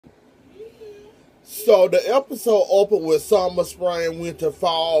So the episode opened with summer, spring, winter,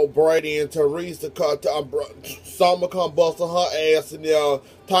 fall, Brady and Teresa Summer come busting her ass in there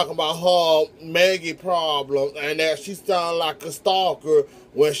talking about her Maggie problem and that she sounded like a stalker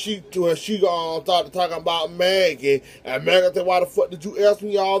when she started talking about Maggie, and Maggie said, "Why the fuck did you ask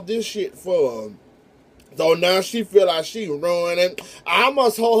me all this shit for?" So now she feel like she ruining. I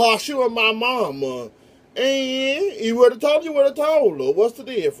must hold her. She was my mama. And you would have told her. What's the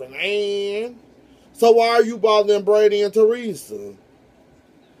difference? And so why are you bothering Brady and Teresa?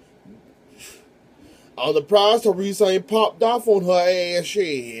 On the prize, Teresa ain't popped off on her ass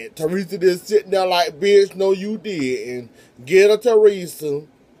shit. Teresa just sitting there like, bitch, no you didn't. Get her, Teresa.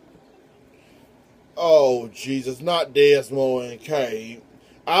 Oh, Jesus, not Desmond and Kate.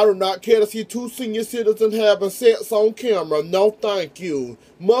 I do not care to see two senior citizens having sex on camera. No, thank you.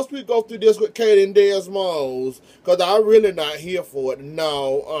 Must we go through this with Kate and Desmond? Because I'm really not here for it.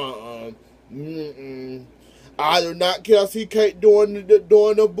 No, I do not care to see Kate doing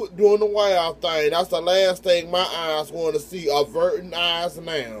the wild thing. That's the last thing my eyes want to see. Averting eyes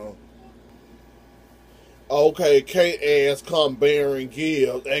now. Okay, Kate ass come bearing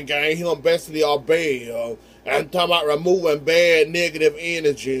gifts and gave him basically a bail. And talking about removing bad negative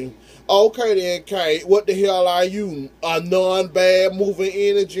energy. Okay then, Kate, what the hell are you? A non-bad moving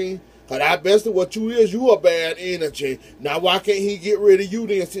energy? Cause that's basically what you is. You a bad energy. Now why can't he get rid of you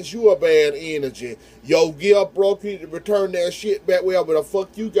then since you a bad energy? Yo, Gil broke, you to return that shit back wherever the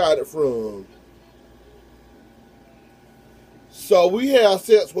fuck you got it from. So we have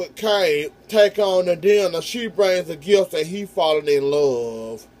sex with Kate, take on the dinner, she brings the gifts and he falling in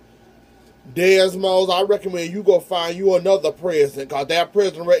love. Desmos, I recommend you go find you another present, cause that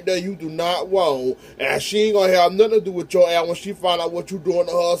present right there you do not want, and she ain't gonna have nothing to do with your ass when she find out what you doing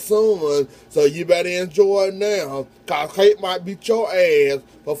to her son. So you better enjoy it now, cause Kate might beat your ass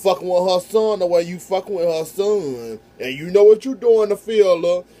for fucking with her son the way you fucking with her son, and you know what you doing to feel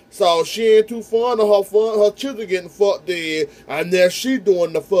her. So she ain't too fond of her children getting fucked dead, and then she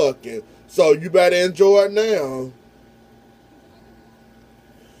doing the fucking. So you better enjoy it now.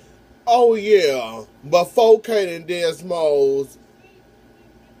 Oh yeah, before Kate and Desmos,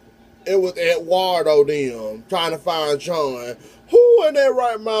 it was Eduardo them trying to find John. Who in their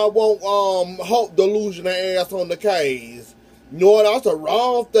right mind won't Hope delusion and ass on the case? You know what? That's the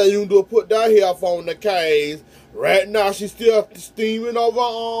wrong thing you do. Put that here on the case. Right now she's still steaming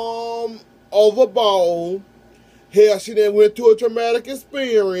over bowl. Hell, she then went through a traumatic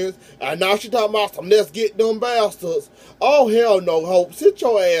experience, and now she talking about some let's get them bastards. Oh, hell no, Hope. Sit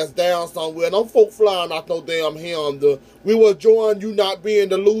your ass down somewhere. Don't folk flying out no damn hammer. We was enjoying you not being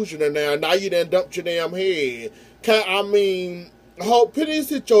delusional now. Now you done dumped your damn head. Hope, please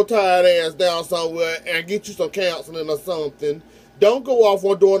sit your tired ass down somewhere and get you some counseling or something. Don't go off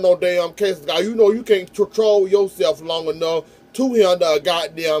on doing no damn cases, guy. You know you can't control yourself long enough to handle a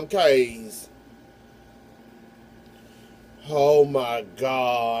goddamn case. Oh my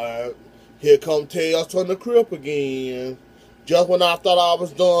God. Here come Tales from the Crypt again. Just when I thought I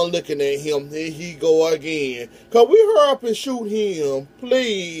was done looking at him, here he go again. Cause we hurry up and shoot him,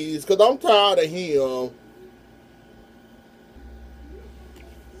 please, cause I'm tired of him.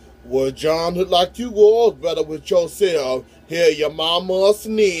 Well, John, look like you was better with yourself. Hell, your mama a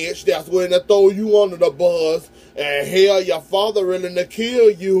snitch. That's when they throw you under the bus. And hell, your father willing to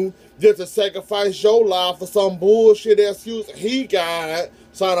kill you just to sacrifice your life for some bullshit excuse he got.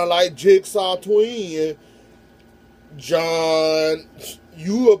 Sounding like Jigsaw twin. John,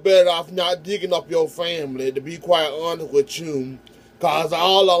 you are better off not digging up your family, to be quite honest with you. Cause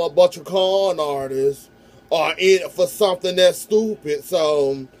all of them a bunch of con artists are in it for something that's stupid.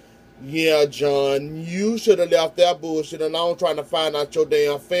 So yeah, John, you should have left that bullshit alone trying to find out your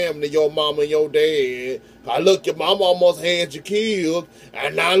damn family, your mama and your dad. Cause look, your mama almost had you killed,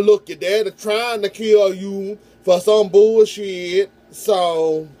 and now look, your dad is trying to kill you for some bullshit.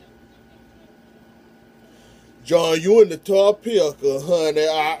 So, John, you in the tough pickle, honey.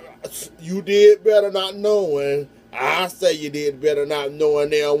 You did better not knowing. I say you did better not knowing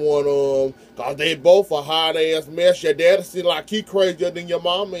that one of them. Cause they both a hot ass mess. Your daddy seems like he crazier than your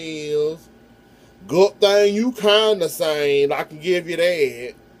mama is. Good thing you kinda sane. I can give you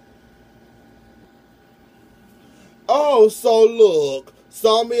that. Oh, so look.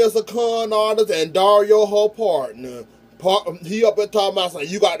 Sammy is a con artist and Dario her partner. He up and talking about something.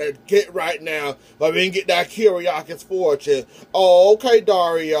 You got to get right now, but we can get that Kyriakis fortune. Oh, okay,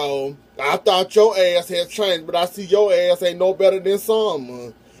 Dario. I thought your ass had changed, but I see your ass ain't no better than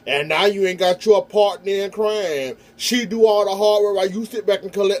Summer. And now you ain't got your partner in crime. She do all the hard work while you sit back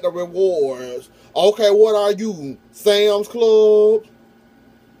and collect the rewards. Okay, what are you? Sam's Club?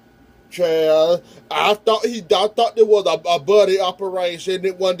 Child, I thought it was a buddy operation.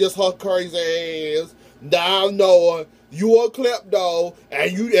 It wasn't just her crazy ass. Now I know you a klepto,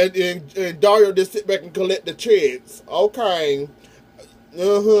 and Dario just sit back and collect the checks. Okay.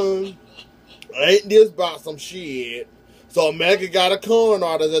 Ain't this about some shit? So Megan got a con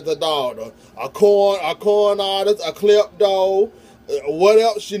artist as a daughter. A con artist, a klepto. What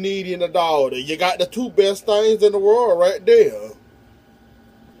else you need in a daughter? You got the two best things in the world right there.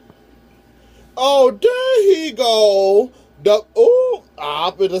 Oh, there he go.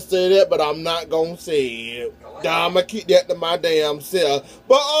 I better say that, but I'm not gonna say it. I'm gonna keep that to my damn self.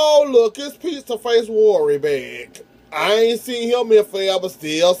 But oh, look, it's Pizza Face Worry back. I ain't seen him in forever.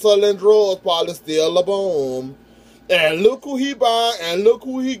 Still selling drugs, probably still a bomb. And look who he buying, and look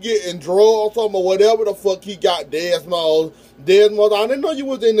who he getting drugs from, or whatever the fuck he got. Desmond, I didn't know you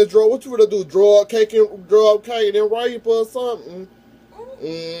was in the drug. What you gonna do? Drug cake and rape or something?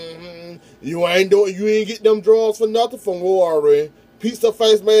 You ain't get them drugs for nothing from Worry. Pizza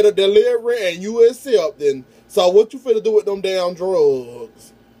Face made a delivery and you accepting. So what you finna do with them damn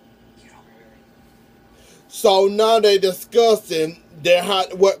drugs? So now they discussing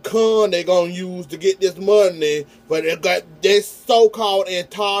what con they gonna use to get this money, but they so-called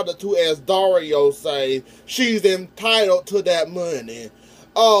entitled to, as Dario say, she's entitled to that money.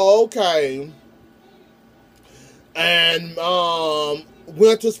 Oh, okay. And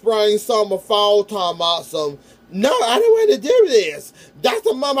winter, spring, summer, fall, talking about some. No, I didn't want to do this. That's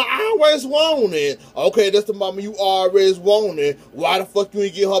the mama I always wanted. Okay, that's the mama you always wanted. Why the fuck you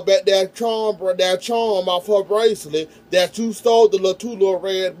ain't get her back that charm off her bracelet that you stole the two little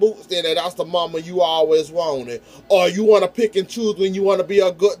red boots in it? That's the mama you always wanted. Or you want to pick and choose when you want to be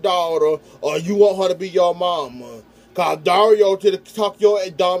a good daughter, or you want her to be your mama. Cause Dario to talk your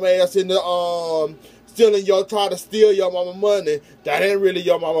dumb ass in the try to steal your mama money. That ain't really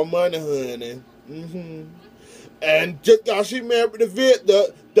your mama money, honey. And just cause she married the Victor,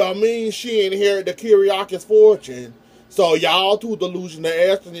 that means she inherited the Kyriakis fortune. So y'all too delusional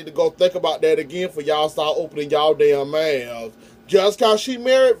ass need to go think about that again for y'all start opening y'all damn mouths. Just cause she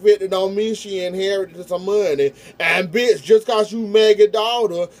married Victor don't mean she inherited some money. And bitch, just cause you Megan's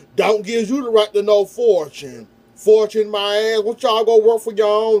daughter don't give you the right to know fortune. Fortune my ass, what y'all go work for your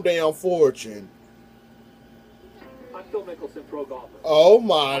own damn fortune? Phil Mickelson, pro golfer. Oh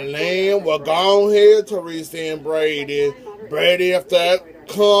my land, well go ahead, Teresa and Brady. Brady, if that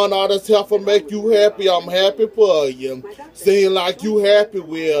con artist help make you happy, I'm happy for you. Seem like you happy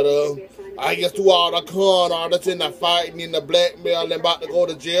with her. I guess to all the con artists in the fighting and the blackmail and about to go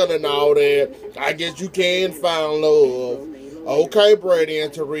to jail and all that, I guess you can find love. Okay, Brady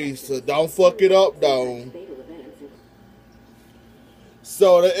and Teresa, don't fuck it up though.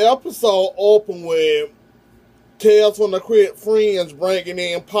 So the episode opened with Tales from the Crypt friends bringing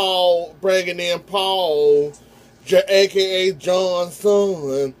in Paul, a.k.a. John's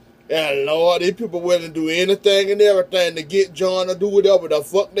son. And Lord, these people willing to do anything and everything to get John to do whatever the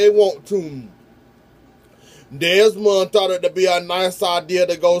fuck they want to. Desmond thought it'd be a nice idea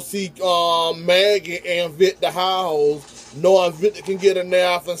to go see Maggie and Victor house, knowing Victor can get a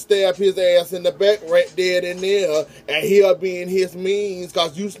knife and stab his ass in the back right dead in there, and he'll be in his means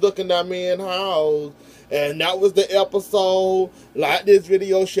because you stuck in that man's house. And that was the episode. Like this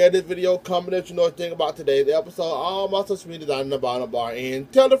video, share this video, comment if you know anything about today's episode. All my social media down in the bottom bar. And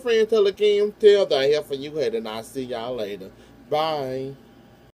tell a friend, tell a king, tell that I here for you, and I'll see y'all later. Bye.